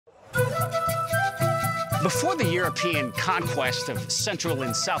Before the European conquest of Central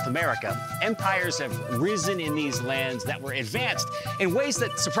and South America, empires have risen in these lands that were advanced in ways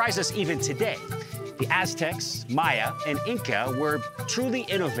that surprise us even today. The Aztecs, Maya, and Inca were truly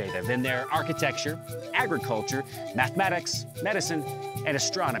innovative in their architecture, agriculture, mathematics, medicine, and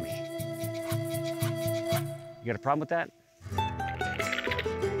astronomy. You got a problem with that?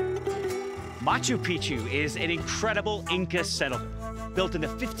 Machu Picchu is an incredible Inca settlement built in the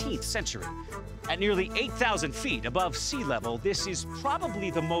 15th century. At nearly 8,000 feet above sea level, this is probably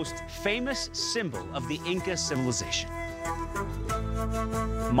the most famous symbol of the Inca civilization.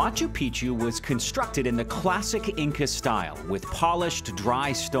 Machu Picchu was constructed in the classic Inca style with polished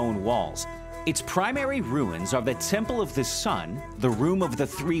dry stone walls. Its primary ruins are the Temple of the Sun, the Room of the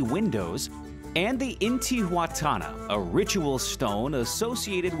Three Windows, and the Intihuatana, a ritual stone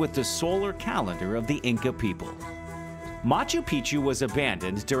associated with the solar calendar of the Inca people. Machu Picchu was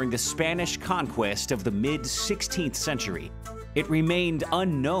abandoned during the Spanish conquest of the mid-16th century. It remained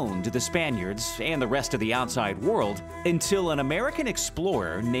unknown to the Spaniards and the rest of the outside world until an American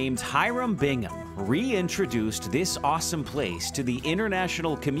explorer named Hiram Bingham reintroduced this awesome place to the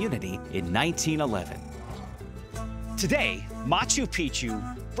international community in 1911. Today, Machu Picchu,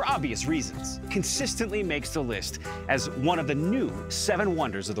 for obvious reasons, consistently makes the list as one of the new 7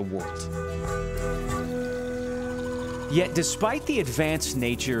 wonders of the world. Yet despite the advanced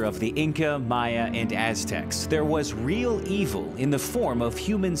nature of the Inca, Maya, and Aztecs, there was real evil in the form of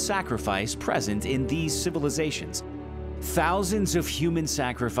human sacrifice present in these civilizations. Thousands of human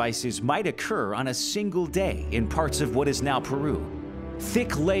sacrifices might occur on a single day in parts of what is now Peru.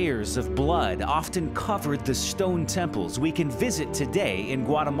 Thick layers of blood often covered the stone temples we can visit today in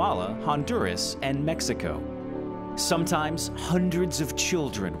Guatemala, Honduras, and Mexico. Sometimes hundreds of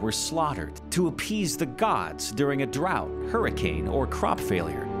children were slaughtered to appease the gods during a drought, hurricane, or crop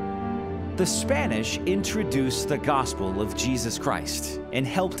failure. The Spanish introduced the gospel of Jesus Christ and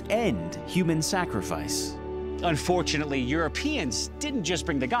helped end human sacrifice. Unfortunately, Europeans didn't just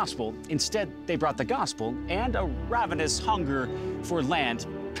bring the gospel. Instead, they brought the gospel and a ravenous hunger for land,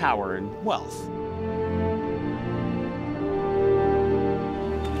 power, and wealth.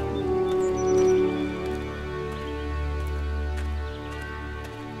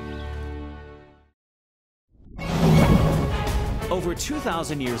 Over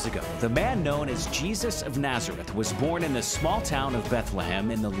 2,000 years ago, the man known as Jesus of Nazareth was born in the small town of Bethlehem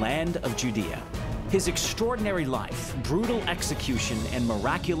in the land of Judea. His extraordinary life, brutal execution, and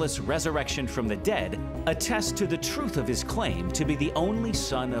miraculous resurrection from the dead attest to the truth of his claim to be the only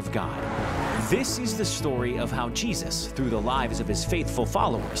Son of God. This is the story of how Jesus, through the lives of his faithful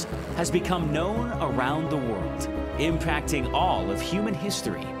followers, has become known around the world, impacting all of human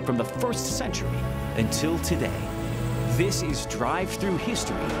history from the 1st century until today. This is Drive Through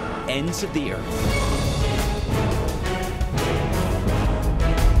History, Ends of the Earth.